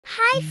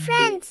Hi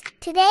friends!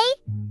 Today,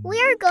 we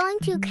are going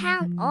to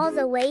count all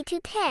the way to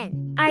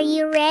 10. Are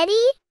you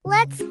ready?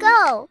 Let's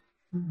go!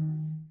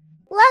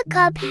 Look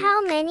up,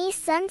 how many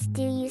suns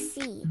do you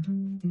see?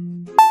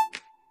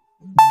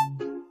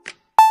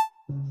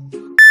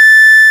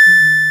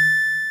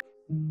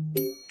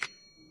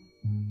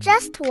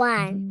 Just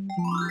one.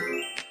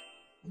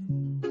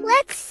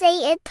 Let's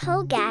say it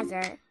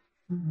together.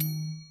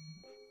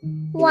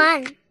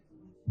 1.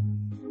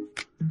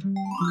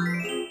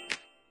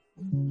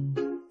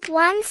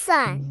 One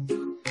sun.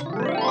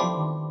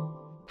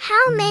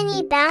 How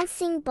many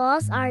bouncing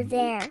balls are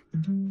there?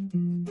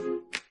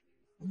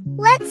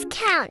 Let's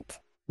count.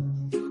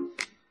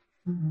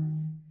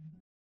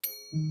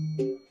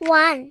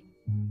 1,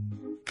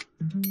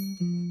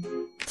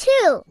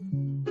 2.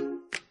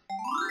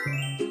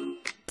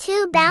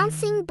 2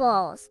 bouncing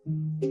balls.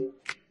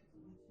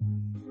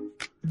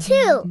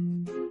 2.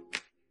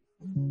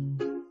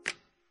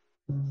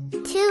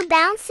 2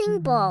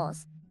 bouncing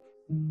balls.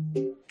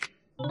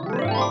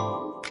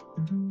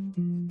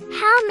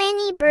 How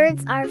many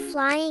birds are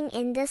flying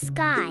in the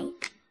sky?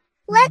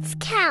 Let's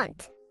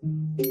count.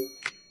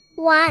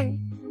 1,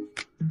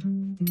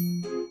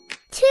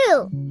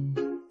 2,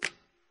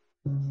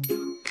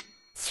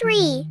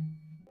 3.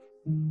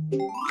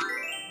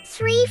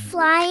 3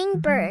 flying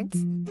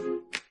birds.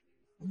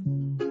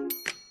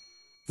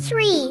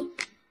 3.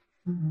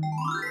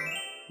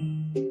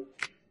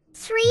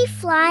 3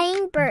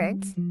 flying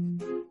birds.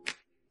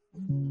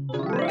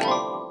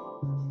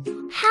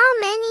 How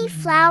many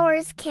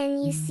flowers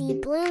can you see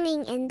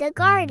blooming in the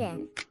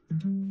garden?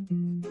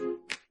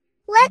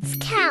 Let's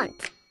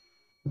count.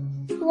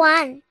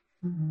 1,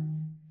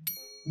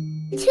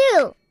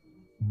 2,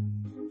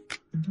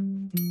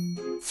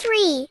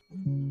 3,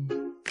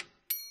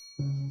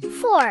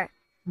 4.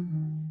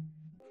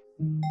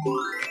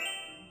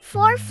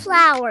 4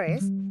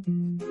 flowers.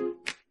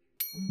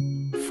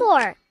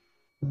 4.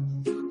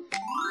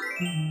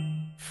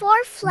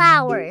 4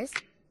 flowers.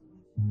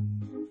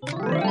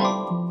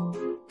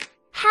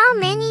 How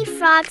many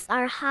frogs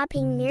are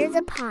hopping near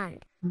the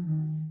pond?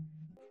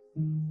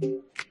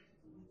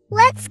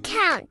 Let's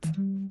count.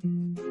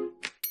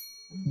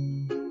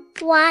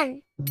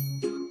 1,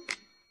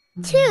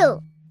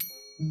 2,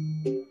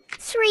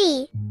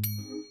 3,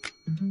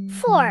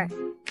 4,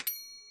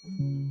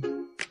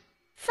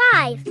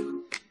 5.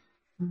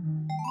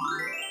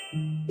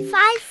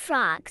 5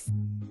 frogs.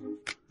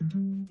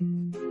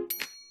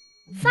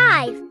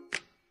 5.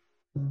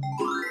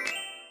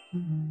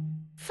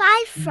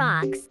 5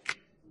 frogs.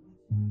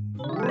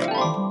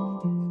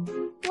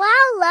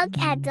 Wow, look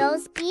at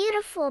those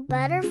beautiful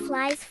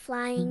butterflies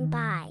flying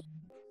by.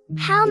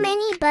 How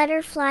many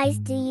butterflies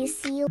do you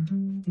see?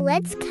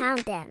 Let's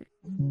count them.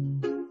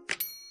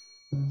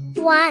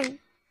 1,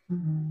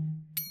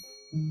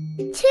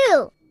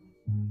 2,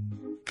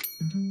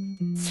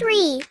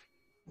 3,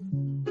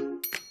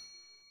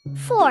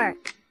 4,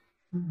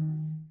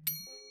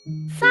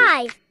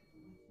 5,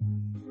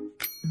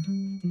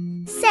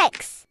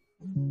 6.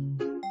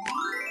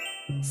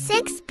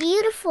 6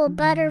 beautiful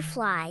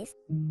butterflies.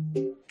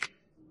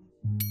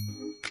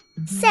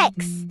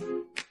 6.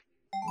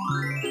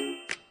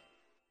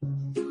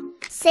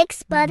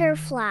 6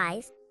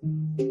 butterflies.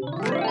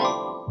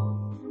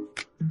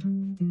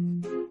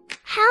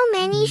 How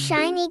many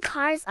shiny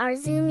cars are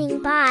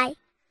zooming by?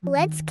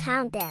 Let's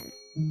count them.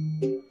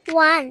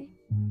 1,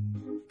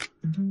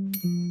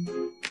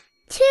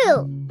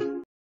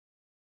 2,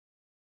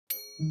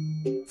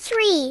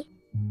 3,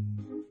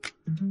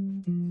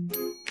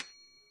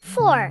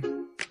 4,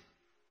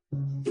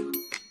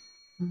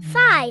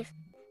 5,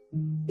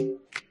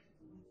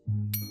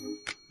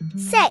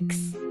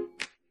 6,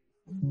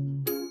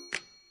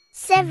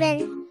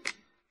 7.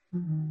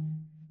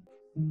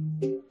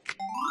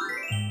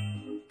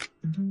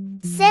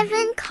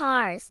 7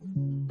 cars.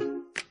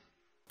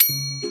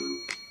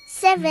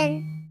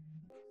 7.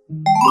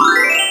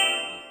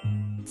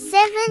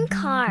 7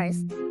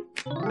 cars.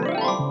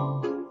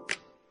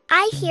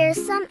 I hear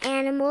some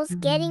animals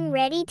getting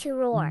ready to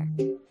roar.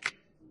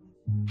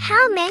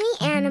 How many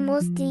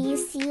animals do you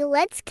see?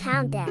 Let's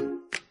count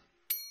them.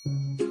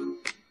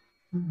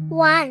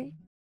 1,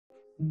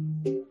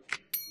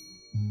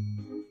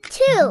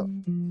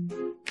 2,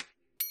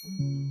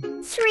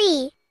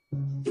 3,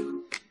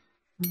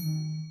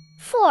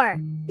 4,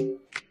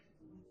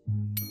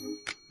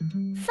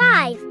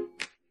 5,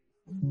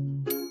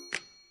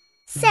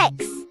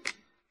 6,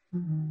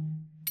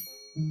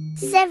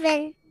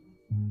 7,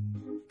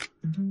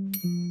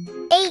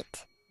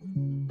 8.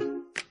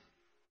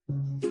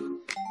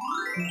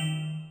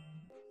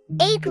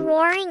 8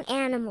 roaring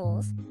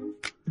animals.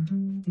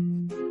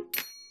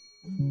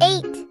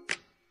 8.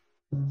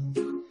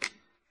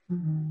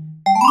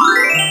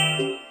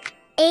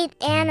 8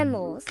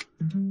 animals.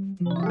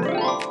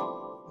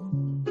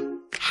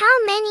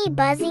 How many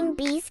buzzing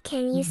bees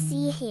can you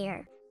see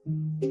here?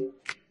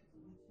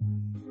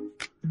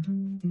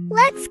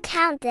 Let's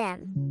count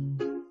them.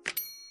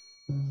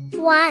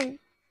 1,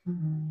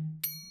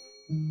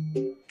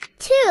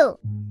 2,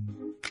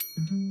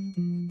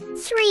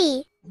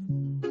 3,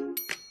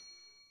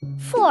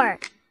 4,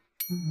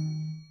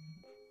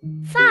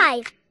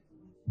 5,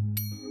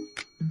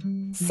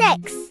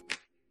 6,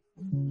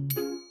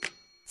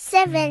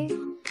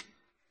 7,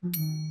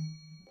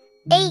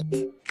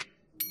 8,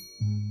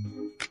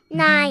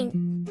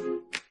 9.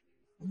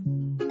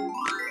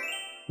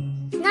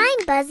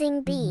 9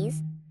 buzzing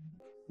bees.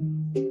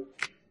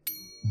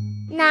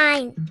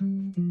 9.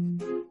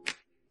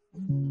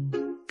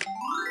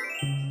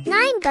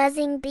 9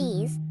 buzzing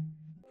bees.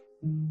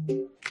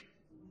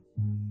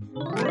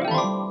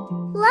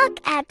 Look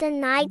at the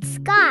night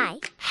sky.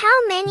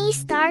 How many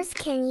stars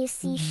can you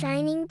see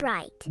shining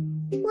bright?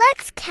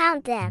 Let's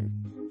count them.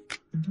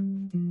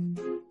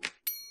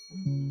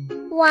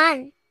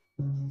 1,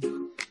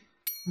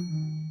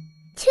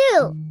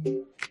 2,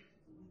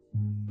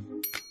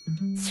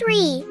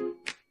 3,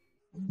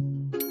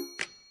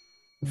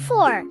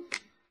 4,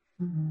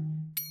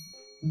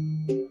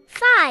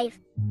 5,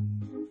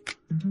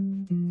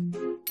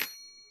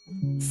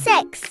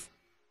 6,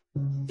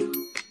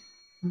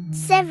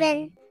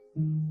 7,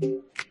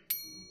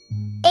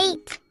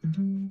 8,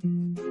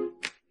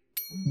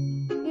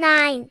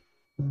 9,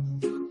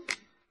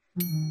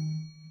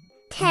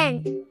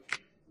 10.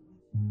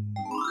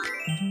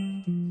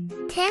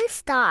 10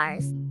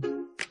 stars.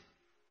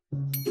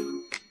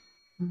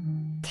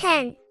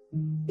 10.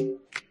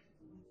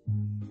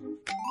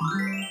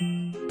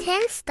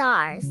 10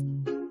 stars.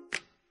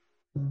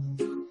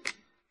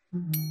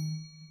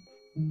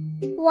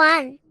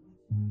 1.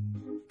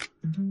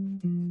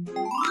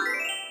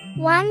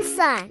 1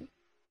 sun.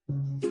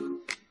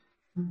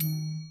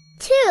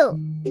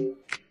 2.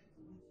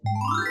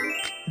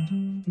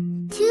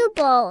 2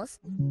 bowls.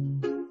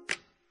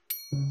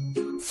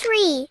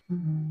 3.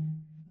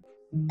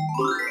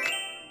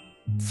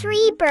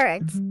 3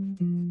 birds.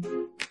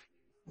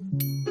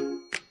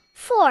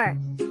 4.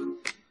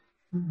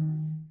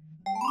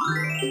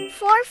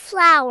 4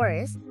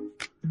 flowers.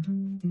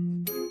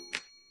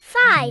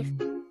 5.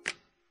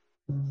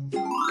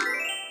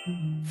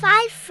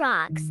 5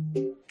 frogs.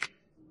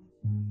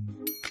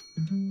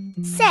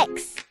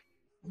 6.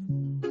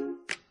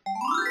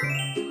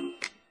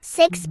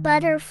 6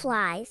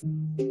 butterflies.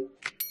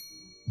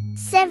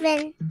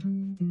 7.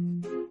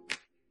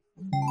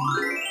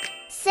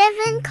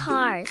 7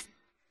 cars.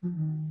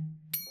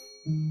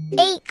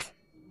 8.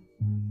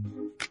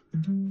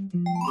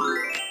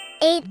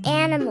 8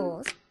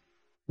 animals.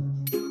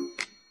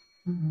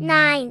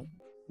 9.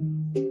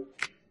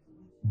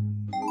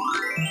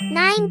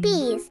 9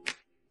 bees.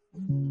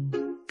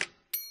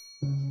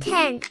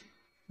 10.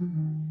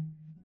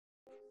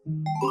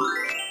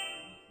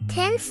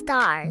 10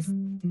 stars.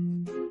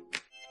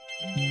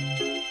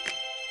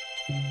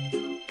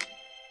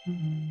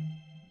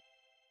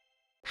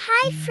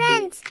 Hi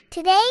friends!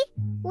 Today,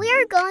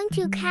 we're going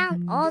to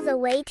count all the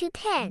way to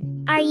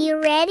 10. Are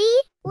you ready?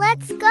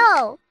 Let's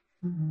go!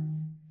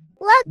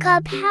 Look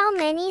up, how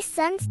many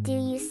suns do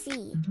you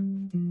see?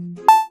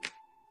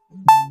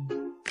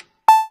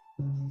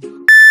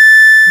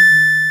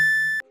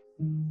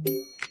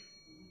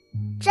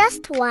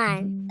 Just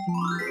one.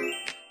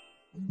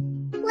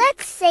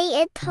 Let's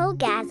say it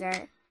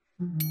together.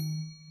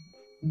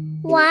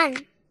 1.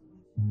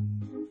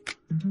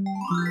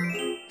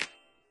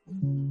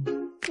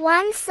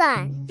 1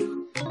 sun.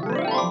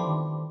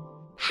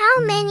 How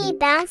many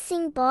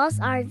bouncing balls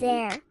are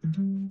there?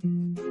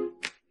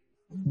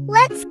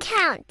 Let's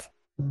count.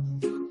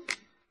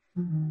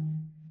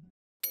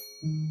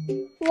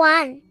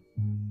 1,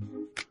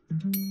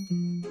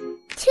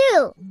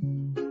 2.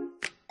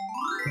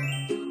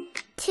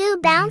 2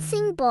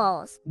 bouncing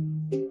balls.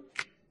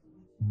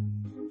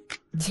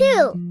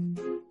 2.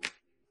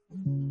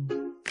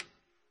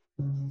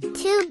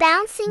 2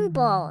 bouncing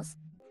balls.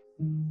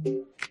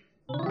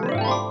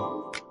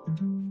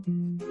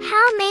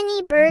 How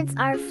many birds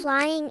are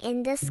flying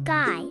in the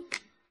sky?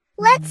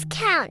 Let's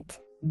count.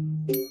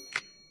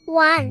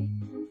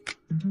 1,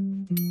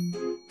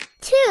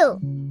 2,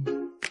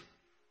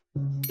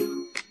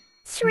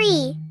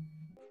 3.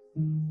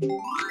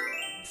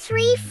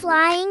 3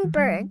 flying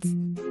birds.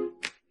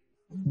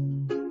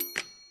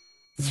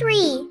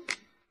 3.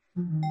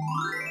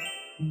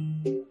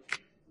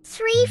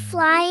 3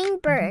 flying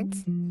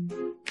birds.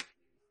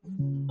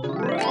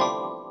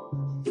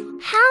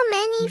 How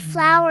many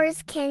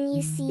flowers can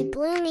you see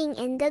blooming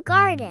in the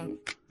garden?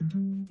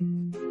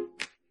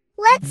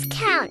 Let's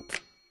count.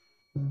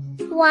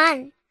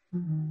 1,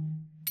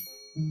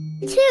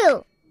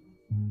 2,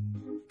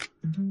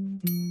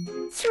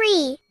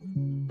 3,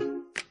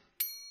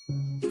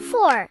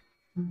 4.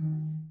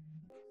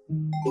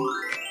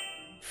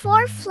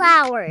 4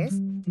 flowers.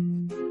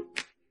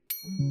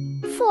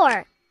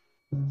 4.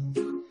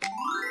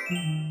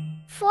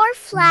 4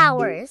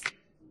 flowers.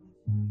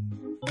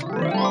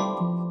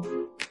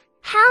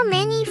 How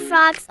many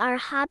frogs are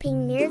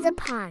hopping near the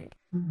pond?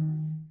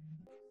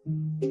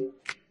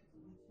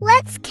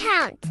 Let's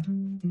count.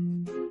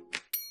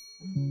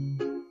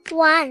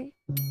 1,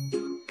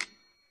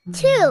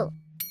 2,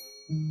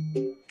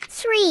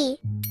 3,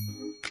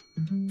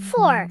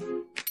 4,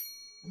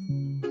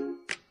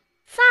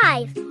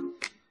 5,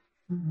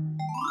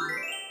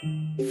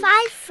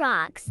 5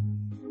 frogs.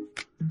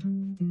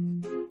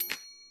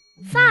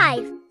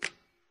 5.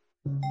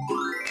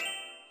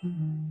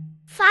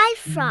 5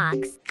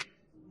 frogs.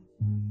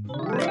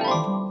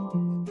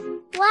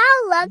 Wow,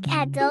 look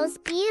at those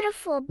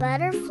beautiful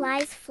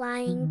butterflies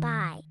flying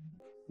by.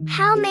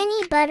 How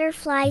many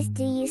butterflies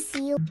do you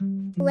see?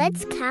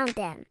 Let's count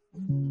them.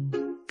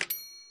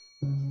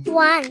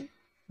 1,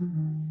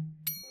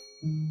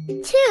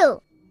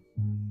 2,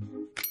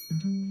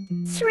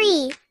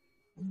 3,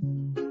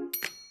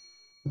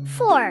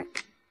 4,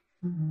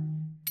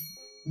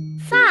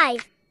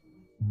 5,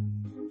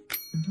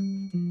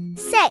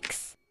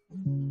 6.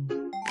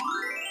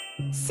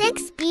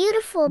 6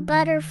 beautiful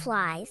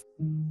butterflies.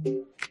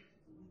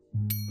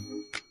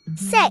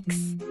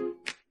 6.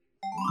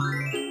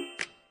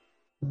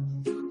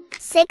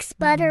 6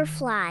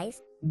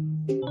 butterflies.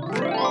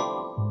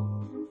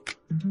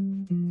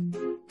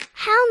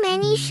 How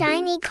many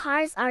shiny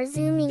cars are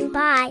zooming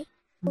by?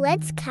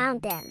 Let's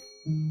count them.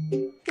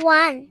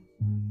 1,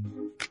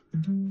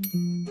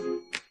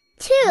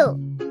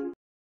 2,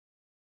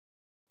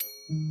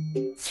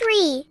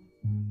 3,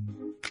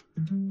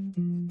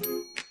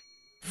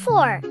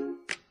 4,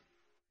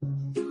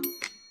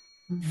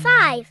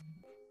 5,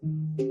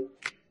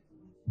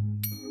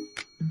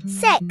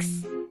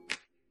 6,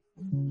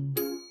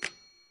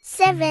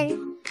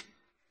 7.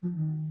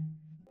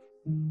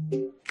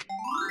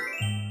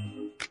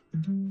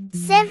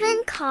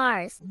 7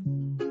 cars.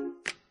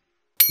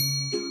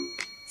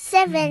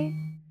 7.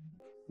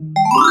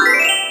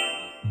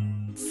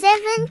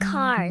 7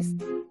 cars.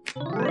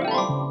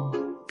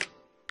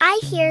 I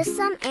hear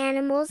some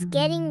animals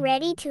getting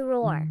ready to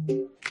roar.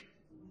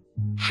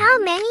 How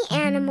many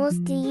animals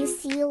do you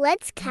see?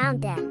 Let's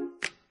count them.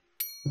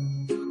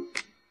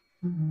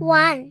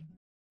 1,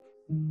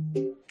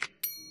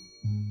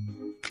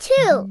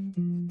 2,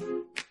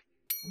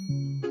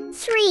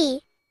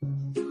 3,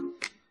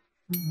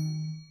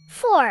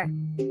 4,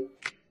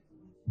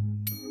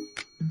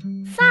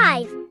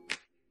 5,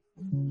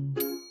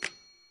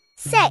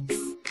 6,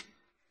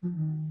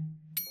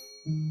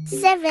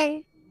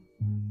 7,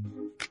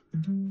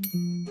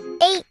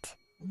 8.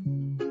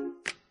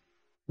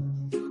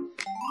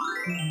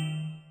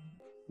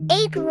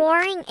 8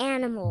 roaring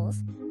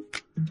animals.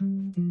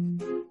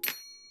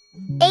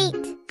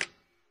 8.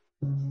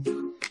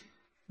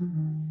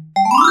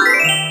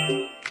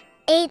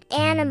 8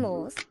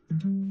 animals.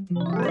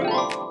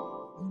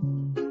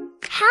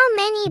 How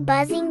many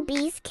buzzing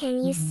bees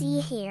can you see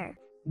here?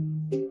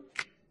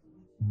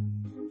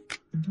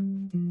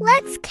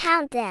 Let's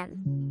count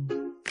them.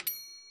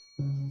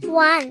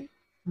 1,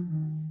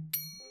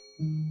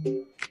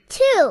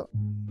 2,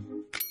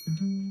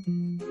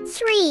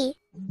 3,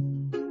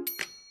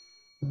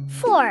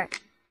 4,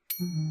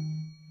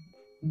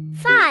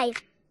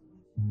 5,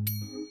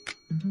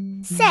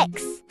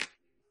 6,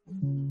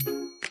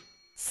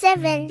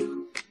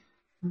 7,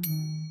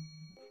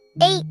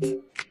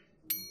 8,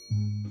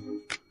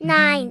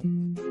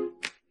 9.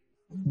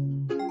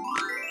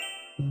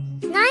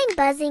 9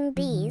 buzzing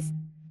bees.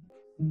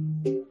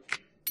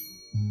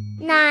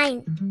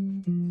 9.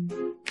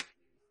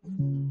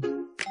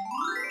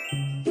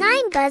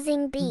 9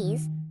 buzzing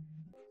bees.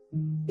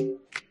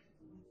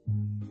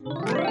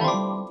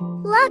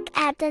 Look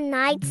at the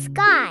night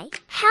sky.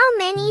 How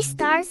many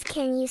stars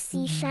can you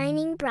see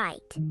shining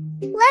bright?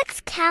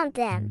 Let's count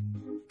them.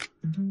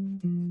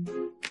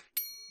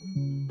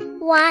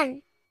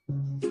 1,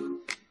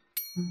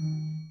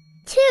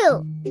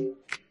 2,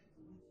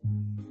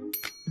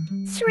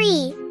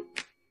 3,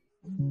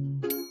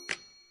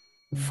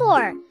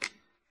 4,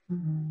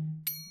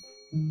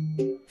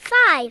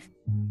 5,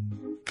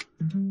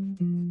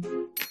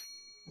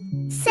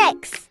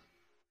 6,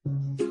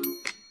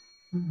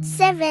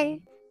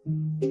 7,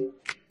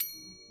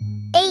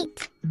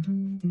 8,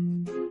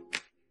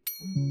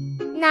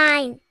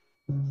 9,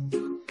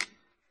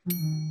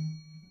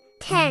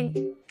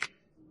 10.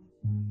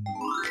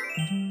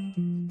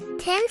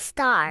 10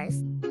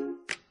 stars.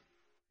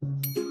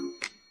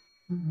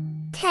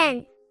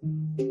 10.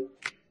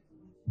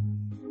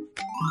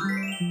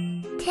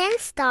 10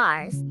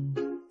 stars.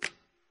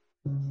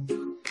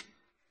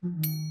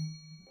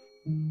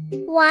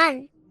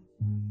 1.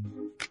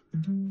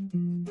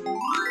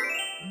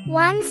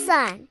 1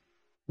 sun.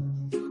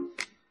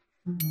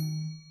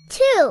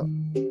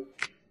 2.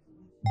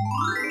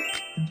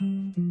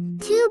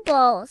 2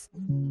 bowls.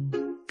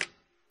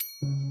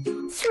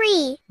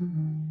 3.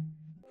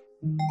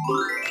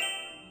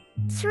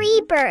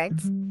 3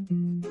 birds.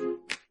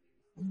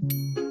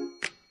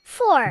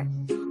 4.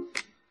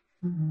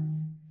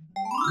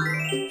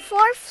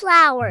 4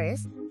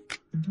 flowers.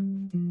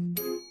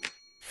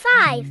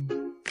 5.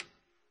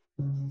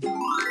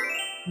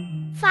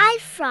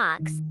 5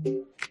 frogs.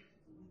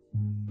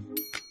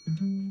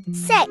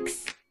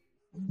 6.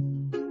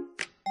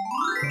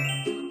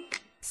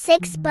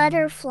 6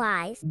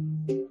 butterflies.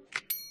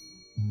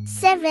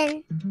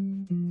 7.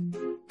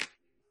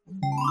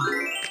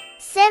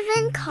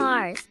 7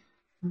 cars.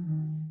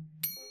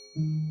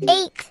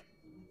 8.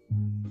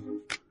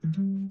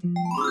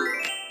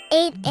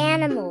 8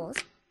 animals.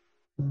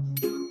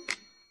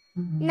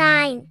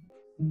 9.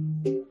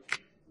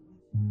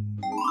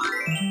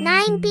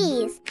 9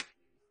 bees.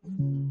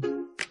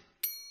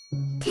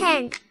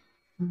 10.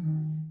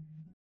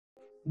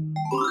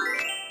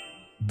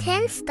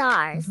 10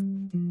 stars.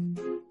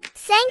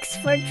 Thanks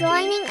for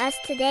joining us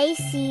today.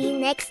 See you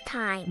next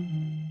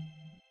time.